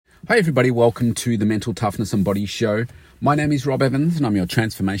Hey everybody, welcome to the Mental Toughness and Body Show. My name is Rob Evans and I'm your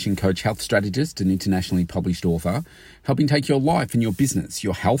transformation coach, health strategist and internationally published author, helping take your life and your business,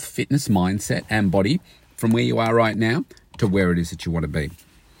 your health, fitness, mindset and body from where you are right now to where it is that you want to be.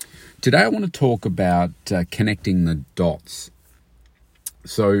 Today I want to talk about connecting the dots.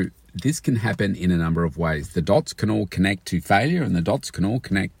 So this can happen in a number of ways. The dots can all connect to failure and the dots can all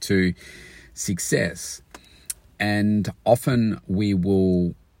connect to success. And often we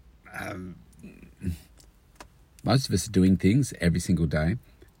will... most of us are doing things every single day,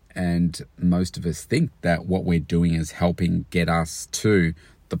 and most of us think that what we're doing is helping get us to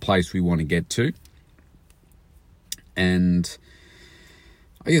the place we want to get to. And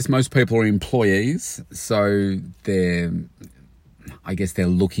I guess most people are employees, so they're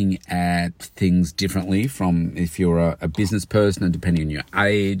looking at things differently from if you're a business person, and depending on your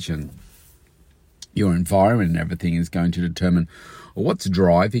age and your environment and everything is going to determine what's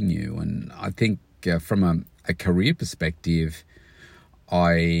driving you. And I think from a career perspective,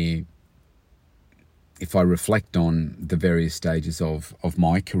 if I reflect on the various stages of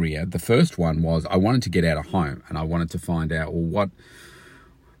my career, the first one was I wanted to get out of home and I wanted to find out,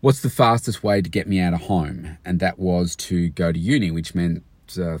 what's the fastest way to get me out of home? And that was to go to uni, which meant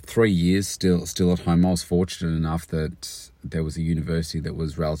 3 years still at home. I was fortunate enough that there was a university that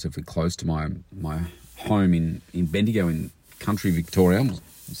was relatively close to my home in Bendigo in country Victoria,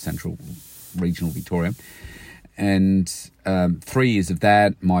 central regional Victoria. And 3 years of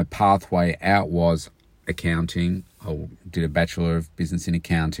that, my pathway out was accounting. I did a Bachelor of Business in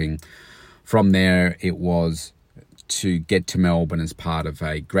Accounting. From there, it was to get to Melbourne as part of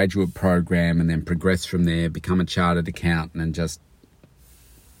a graduate program and then progress from there, become a chartered accountant and just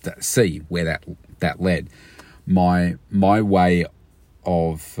see where that led. My way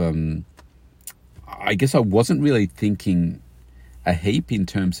of... I guess I wasn't really thinking a heap in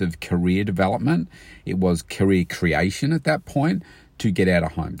terms of career development. It was career creation at that point to get out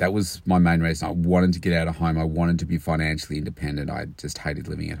of home. That was my main reason. I wanted to get out of home. I wanted to be financially independent. I just hated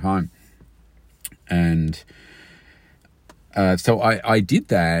living at home. And so I did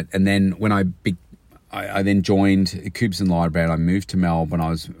that. And then when I then joined Kubes and Lybrand, I moved to Melbourne.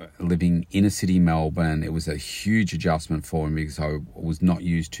 I was living inner city Melbourne. It was a huge adjustment for me because I was not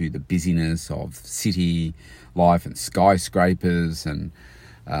used to the busyness of city life and skyscrapers and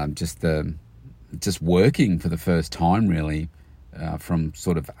just working for the first time really from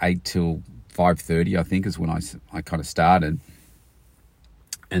sort of 8 till 5:30 I think is when I kind of started.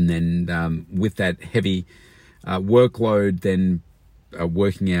 And then with that heavy workload, then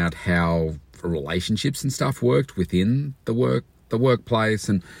working out how relationships and stuff worked within the workplace,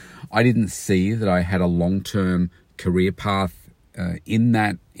 and I didn't see that I had a long-term career path in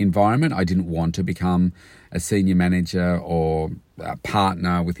that environment. I didn't want to become a senior manager or a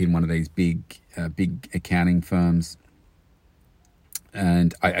partner within one of these big accounting firms,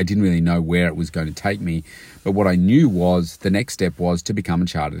 and I didn't really know where it was going to take me. But what I knew was the next step was to become a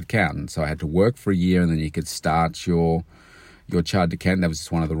chartered accountant. So I had to work for a year and then you could start your chartered accountant. That was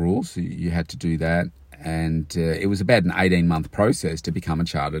just one of the rules. You had to do that. And it was about an 18-month process to become a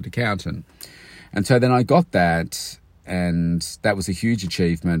chartered accountant. And so then I got that, and that was a huge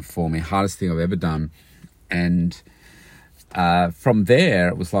achievement for me, hardest thing I've ever done. And from there,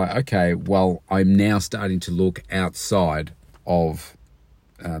 it was like, okay, well, I'm now starting to look outside of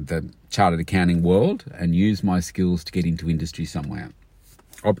the chartered accounting world and use my skills to get into industry somewhere.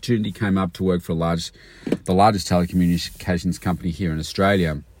 Opportunity came up to work for the largest telecommunications company here in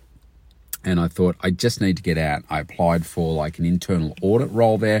Australia, and I thought I just need to get out. I applied for like an internal audit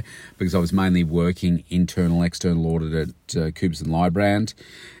role there because I was mainly working internal, external audit at Kubes and Lybrand,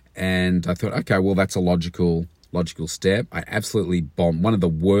 and I thought, okay, well that's a logical step. I absolutely bombed. One of the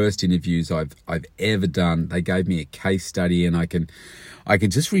worst interviews I've ever done. They gave me a case study, and I could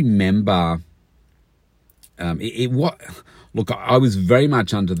just remember Look, I was very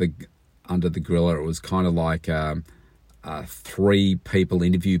much under the griller. It was kind of like a 3-people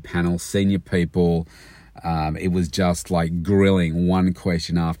interview panel, senior people. It was just like grilling one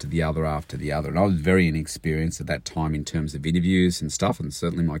question after the other. And I was very inexperienced at that time in terms of interviews and stuff, and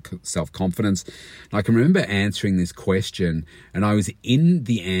certainly my self-confidence. And I can remember answering this question, and I was in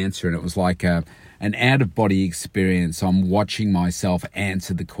the answer, and it was like an out-of-body experience. So I'm watching myself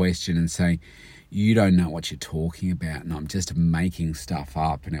answer the question and saying, you don't know what you're talking about, and I'm just making stuff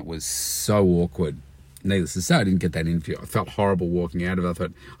up, and it was so awkward. Needless to say, I didn't get that interview. I felt horrible walking out of it. I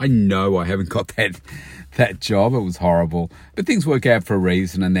thought, I know I haven't got that job. It was horrible. But things work out for a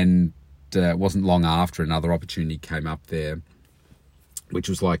reason, and then it wasn't long after another opportunity came up there, which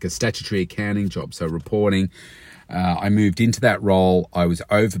was like a statutory accounting job, so reporting I moved into that role. I was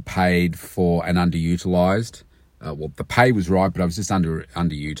overpaid for and underutilized. Well, the pay was right, but I was just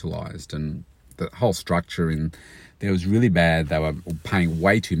underutilized, and the whole structure in there was really bad. They were paying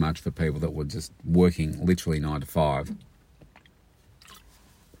way too much for people that were just working literally 9 to 5.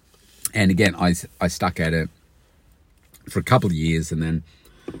 And again, I stuck at it for a couple of years, and then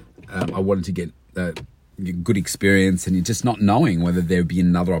I wanted to get good experience, and you're just not knowing whether there would be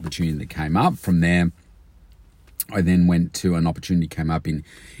another opportunity that came up. From there, I then went to an opportunity came up in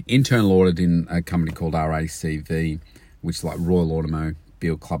internal audit in a company called RACV, which is like Royal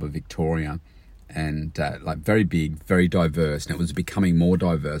Automobile Club of Victoria, and like very big, very diverse, and it was becoming more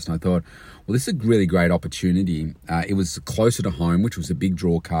diverse. And I thought, well, this is a really great opportunity. It was closer to home, which was a big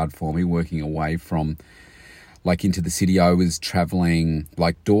draw card for me, working away from like into the city. I was traveling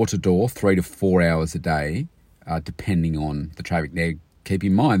like door to door, 3 to 4 hours a day, depending on the traffic. Now, keep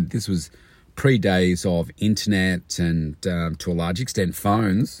in mind, this was pre-days of internet and to a large extent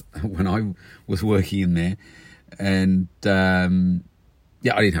phones when I was working in there. And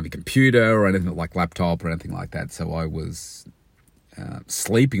yeah, I didn't have a computer or anything like laptop or anything like that. So I was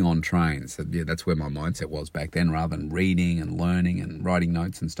sleeping on trains. So, yeah, that's where my mindset was back then, rather than reading and learning and writing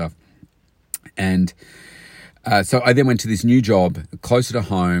notes and stuff. And so I then went to this new job closer to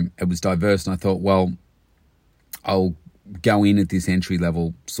home. It was diverse, and I thought, well, I'll go in at this entry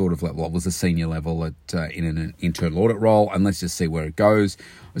level sort of level. It was a senior level in an internal audit role, and let's just see where it goes.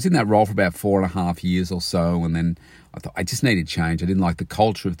 I was in that role for about 4.5 years or so, and then I thought I just needed change. I didn't like the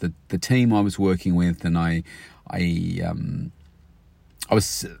culture of the team I was working with, and I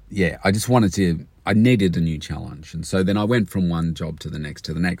just wanted to. I needed a new challenge, and so then I went from one job to the next,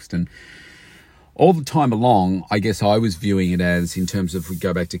 and all the time along, I guess I was viewing it as, in terms of, if we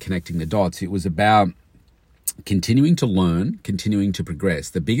go back to connecting the dots, it was about continuing to learn, continuing to progress.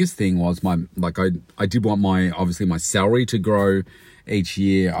 The biggest thing was I did want my salary to grow each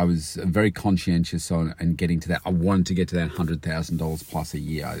year. I was very conscientious on and getting to that. I wanted to get to that $100,000 plus a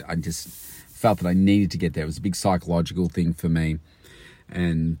year. I just felt that I needed to get there. It was a big psychological thing for me.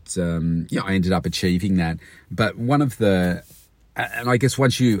 And, I ended up achieving that. But and I guess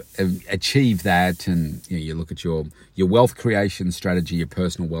once you achieve that, and you look at your wealth creation strategy, your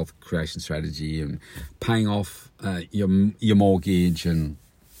personal wealth creation strategy, and paying off your mortgage, and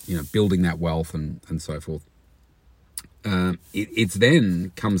building that wealth and so forth, it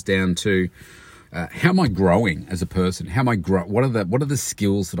then comes down to how am I growing as a person? How am I What are the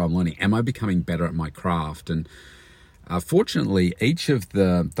skills that I'm learning? Am I becoming better at my craft? And fortunately, each of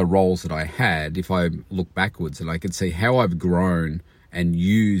the roles that I had, if I look backwards, and I could see how I've grown and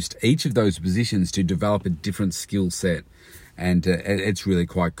used each of those positions to develop a different skill set, and it's really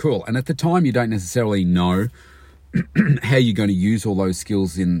quite cool. And at the time, you don't necessarily know how you're going to use all those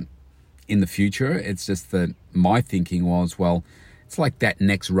skills in the future. It's just that my thinking was, well, it's like that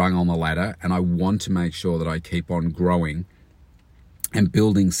next rung on the ladder, and I want to make sure that I keep on growing and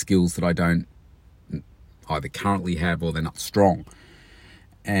building skills that I don't either currently have or they're not strong.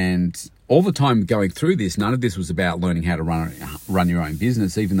 And all the time going through this, none of this was about learning how to run your own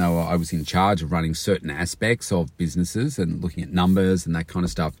business, even though I was in charge of running certain aspects of businesses and looking at numbers and that kind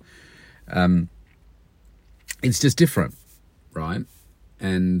of stuff. It's just different, right?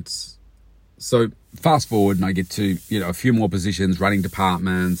 And so fast forward, and I get to a few more positions, running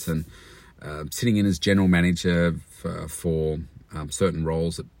departments, and sitting in as general manager for certain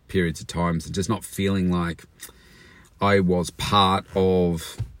roles at periods of times, and just not feeling like I was part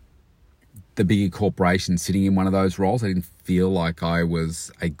of the bigger corporation sitting in one of those roles. I didn't feel like I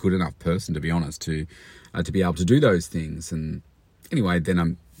was a good enough person, to be honest, to be able to do those things. And anyway, then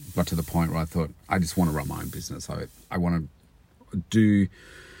I got to the point where I thought, I just want to run my own business. I want to do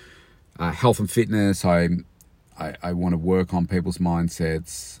health and fitness. I want to work on people's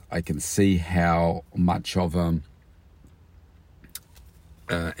mindsets. I can see how much of an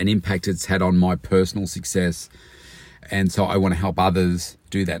impact it's had on my personal success. And so I want to help others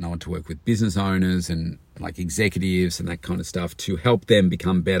do that. And I want to work with business owners and like executives and that kind of stuff to help them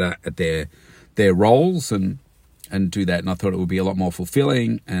become better at their roles and do that. And I thought it would be a lot more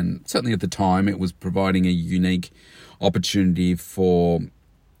fulfilling. And certainly at the time, it was providing a unique opportunity for,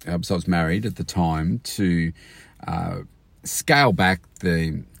 so I was married at the time, to scale back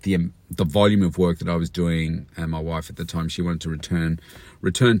the volume of work that I was doing. And my wife at the time, she wanted to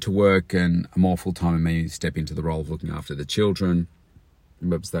return to work, and a more full time, and me step into the role of looking after the children.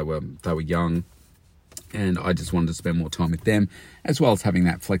 Because they were young, and I just wanted to spend more time with them, as well as having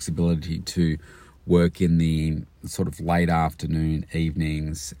that flexibility to work in the sort of late afternoon,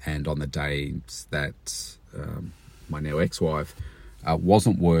 evenings, and on the days that my now ex-wife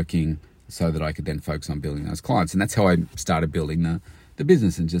wasn't working. so that I could then focus on building those clients. And that's how I started building the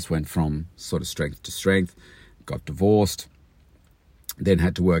business, and just went from sort of strength to strength. Got divorced, then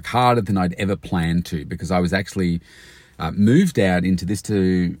had to work harder than I'd ever planned to, because I was actually moved out into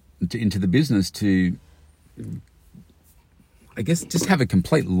the business to, I guess, just have a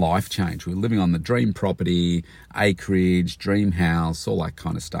complete life change. We were living on the dream property, acreage, dream house, all that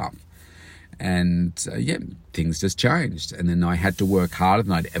kind of stuff. And things just changed. And then I had to work harder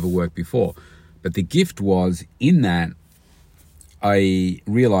than I'd ever worked before. But the gift was in that I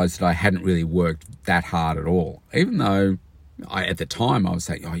realized that I hadn't really worked that hard at all. Even though at the time I was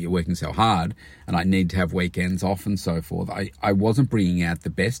saying, oh, you're working so hard and I need to have weekends off and so forth. I wasn't bringing out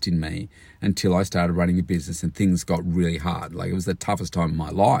the best in me until I started running a business and things got really hard. Like, it was the toughest time of my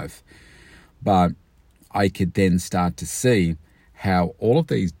life. But I could then start to see how all of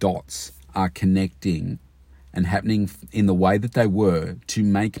these dots are connecting and happening in the way that they were to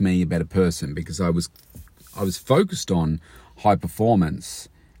make me a better person, because I was focused on high performance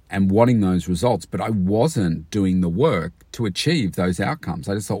and wanting those results, but I wasn't doing the work to achieve those outcomes.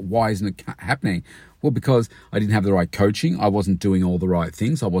 I just thought, why isn't it happening? Well, because I didn't have the right coaching. I wasn't doing all the right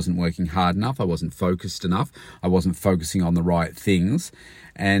things. I wasn't working hard enough. I wasn't focused enough. I wasn't focusing on the right things.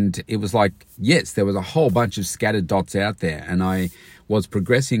 And it was like, yes, there was a whole bunch of scattered dots out there. And I was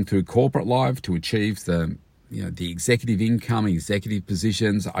progressing through corporate life to achieve the executive income, executive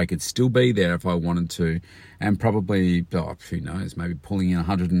positions. I could still be there if I wanted to, and probably, who knows, maybe pulling in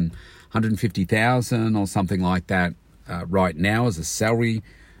 150,000 or something like that right now as a salary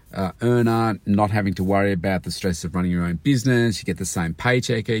earner, not having to worry about the stress of running your own business. You get the same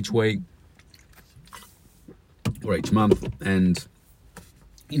paycheck each week or each month, and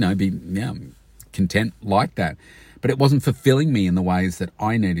be content like that. But it wasn't fulfilling me in the ways that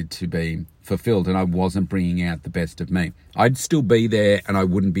I needed to be fulfilled, and I wasn't bringing out the best of me. I'd still be there, and I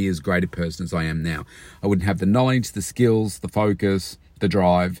wouldn't be as great a person as I am now. I wouldn't have the knowledge, the skills, the focus, the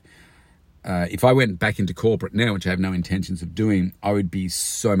drive. If I went back into corporate now, which I have no intentions of doing, I would be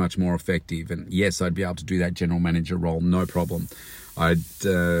so much more effective. And yes, I'd be able to do that general manager role, no problem. I'd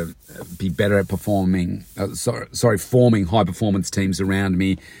be better at forming high performance teams around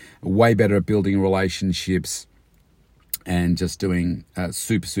me, way better at building relationships, and just doing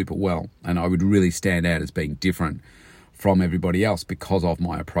super, super well. And I would really stand out as being different from everybody else because of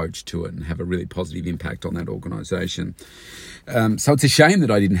my approach to it, and have a really positive impact on that organisation. So it's a shame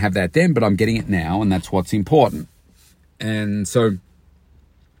that I didn't have that then, but I'm getting it now, and that's what's important. And so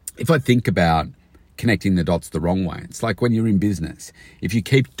if I think about connecting the dots the wrong way, it's like when you're in business. If you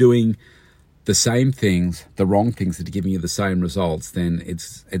keep doing the same things, the wrong things that are giving you the same results, then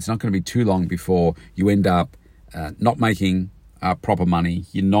it's not going to be too long before you end up not making proper money.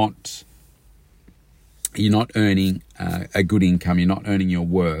 You're not earning a good income. You're not earning your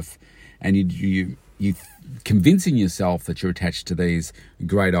worth, and you convincing yourself that you're attached to these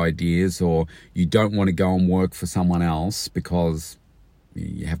great ideas, or you don't want to go and work for someone else because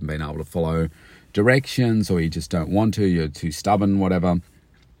you haven't been able to follow directions, or you just don't want to. You're too stubborn, whatever.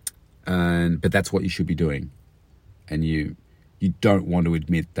 But that's what you should be doing, and you don't want to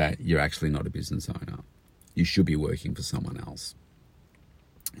admit that you're actually not a business owner. You should be working for someone else.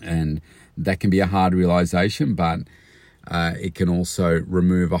 And that can be a hard realization, but it can also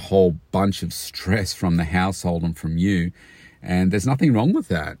remove a whole bunch of stress from the household and from you. And there's nothing wrong with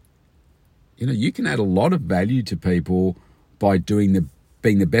that. You can add a lot of value to people by being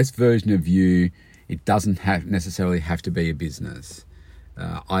the best version of you. It doesn't necessarily have to be a business.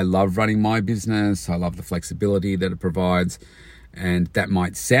 I love running my business. I love the flexibility that it provides. And that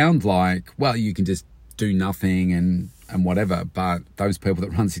might sound like, well, you can just do nothing and whatever, but those people that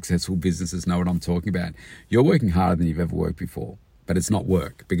run successful businesses know what I'm talking about. You're working harder than you've ever worked before, but it's not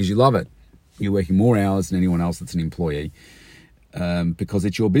work because you love it. You're working more hours than anyone else that's an employee because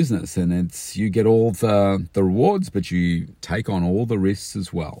it's your business, and you get all the rewards, but you take on all the risks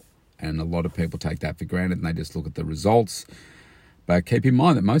as well. And a lot of people take that for granted, and they just look at the results. But keep in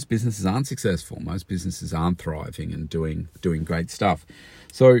mind that most businesses aren't successful. Most businesses aren't thriving and doing great stuff.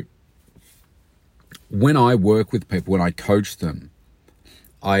 So when I work with people, when I coach them,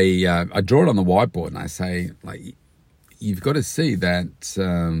 I draw it on the whiteboard and I say, like, you've got to see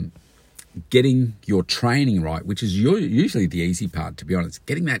that getting your training right, which is usually the easy part, to be honest,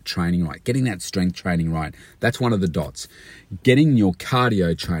 getting that training right, getting that strength training right, that's one of the dots. Getting your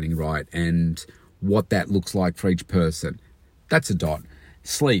cardio training right and what that looks like for each person, that's a dot.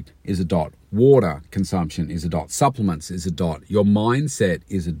 Sleep is a dot. Water consumption is a dot. Supplements is a dot. Your mindset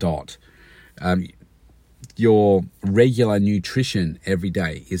is a dot. Your regular nutrition every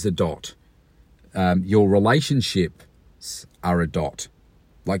day is a dot. Your relationships are a dot.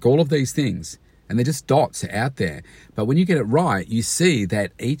 like all of these things. And they're just dots out there. But when you get it right, you see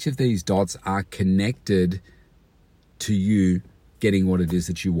that each of these dots are connected to you getting what it is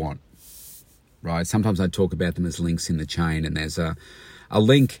that you want, right? Sometimes I talk about them as links in the chain, and there's a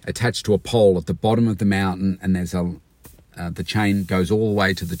link attached to a pole at the bottom of the mountain, and there's the chain goes all the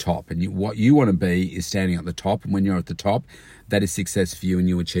way to the top. And what you want to be is standing at the top. And when you're at the top, that is success for you and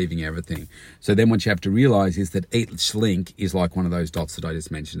you achieving everything. So then what you have to realize is that each link is like one of those dots that I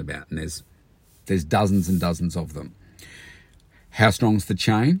just mentioned about. And there's dozens and dozens of them. How strong is the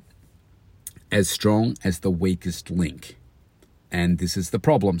chain? As strong as the weakest link. And this is the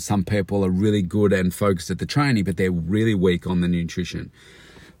problem. Some people are really good and focused at the training, but they're really weak on the nutrition.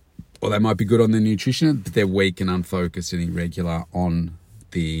 Or they might be good on the nutrition, but they're weak and unfocused and irregular on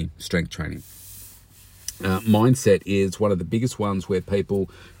the strength training. Mindset is one of the biggest ones where people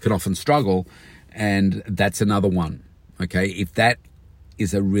can often struggle, and that's another one. Okay, if that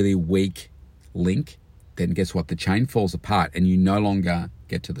is a really weak link, then guess what? The chain falls apart and you no longer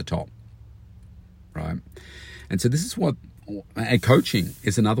get to the top, right? And so this is what, and coaching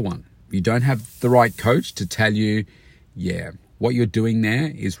is another one. You don't have the right coach to tell you, yeah, what you're doing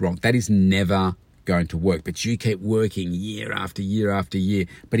there is wrong. That is never going to work. But you keep working year after year after year,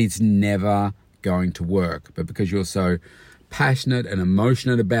 but it's never going to work. But because you're so passionate and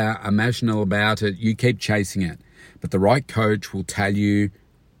emotional about it, you keep chasing it. But the right coach will tell you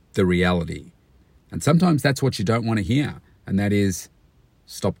the reality. And sometimes that's what you don't want to hear. And that is,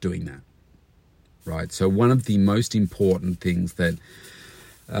 stop doing that. Right? So one of the most important things that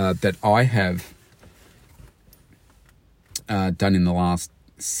I have done in the last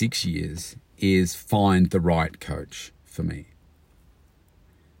 6 years is find the right coach for me.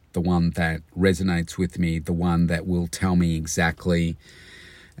 The one that resonates with me, the one that will tell me exactly.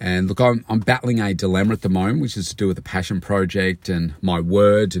 And look, I'm battling a dilemma at the moment, which is to do with the passion project and my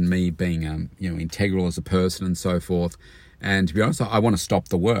word and me being integral as a person and so forth. And to be honest, I want to stop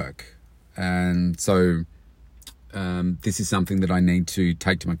the work. And so this is something that I need to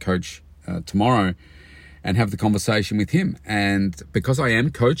take to my coach tomorrow and have the conversation with him. And because I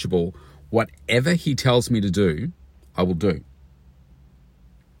am coachable, whatever he tells me to do, I will do.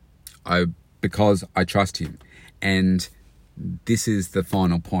 Because I trust him. And this is the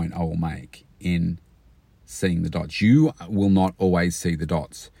final point I will make in seeing the dots. You will not always see the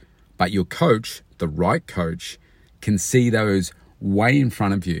dots, but your coach, the right coach, can see those way in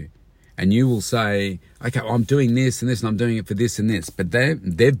front of you. And you will say, okay, well, I'm doing this and this, and I'm doing it for this and this. But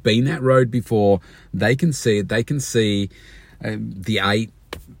they've been that road before. They can see it. They can see the 8,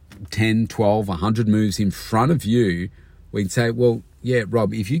 10, 12, 100 moves in front of you. We can say, well, yeah,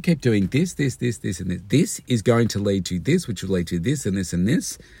 Rob, if you keep doing this, and this is going to lead to this, which will lead to this and this and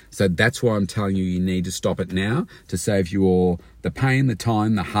this. So that's why I'm telling you need to stop it now to save you all the pain, the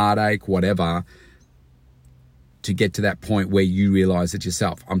time, the heartache, whatever, to get to that point where you realize it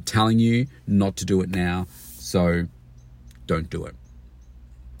yourself. I'm telling you not to do it now, so don't do it.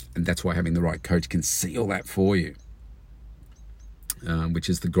 And that's why having the right coach can see all that for you, which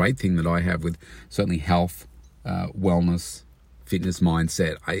is the great thing that I have with certainly health, wellness, fitness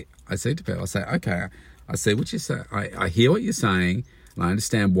mindset. I say to people, I say, okay, I see what you say. I hear what you're saying, and I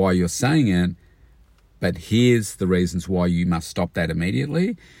understand why you're saying it, but here's the reasons why you must stop that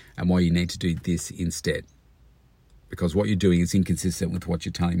immediately and why you need to do this instead. Because what you're doing is inconsistent with what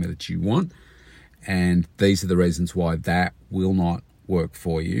you're telling me that you want. And these are the reasons why that will not work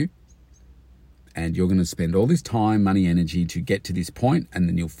for you. And you're going to spend all this time, money, energy to get to this point, and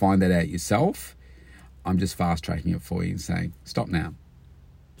then you'll find that out yourself. I'm just fast tracking it for you and saying, stop now.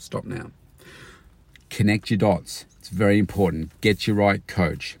 Stop now. Connect your dots. It's very important. Get your right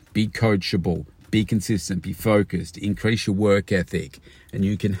coach. Be coachable. Be consistent. Be focused. Increase your work ethic. And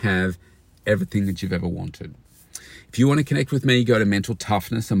you can have everything that you've ever wanted. If you want to connect with me, go to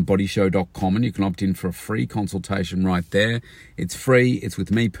mentaltoughnessandbodyshow.com and you can opt in for a free consultation right there. It's free. It's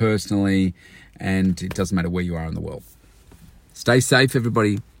with me personally, and it doesn't matter where you are in the world. Stay safe,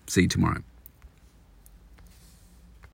 everybody. See you tomorrow.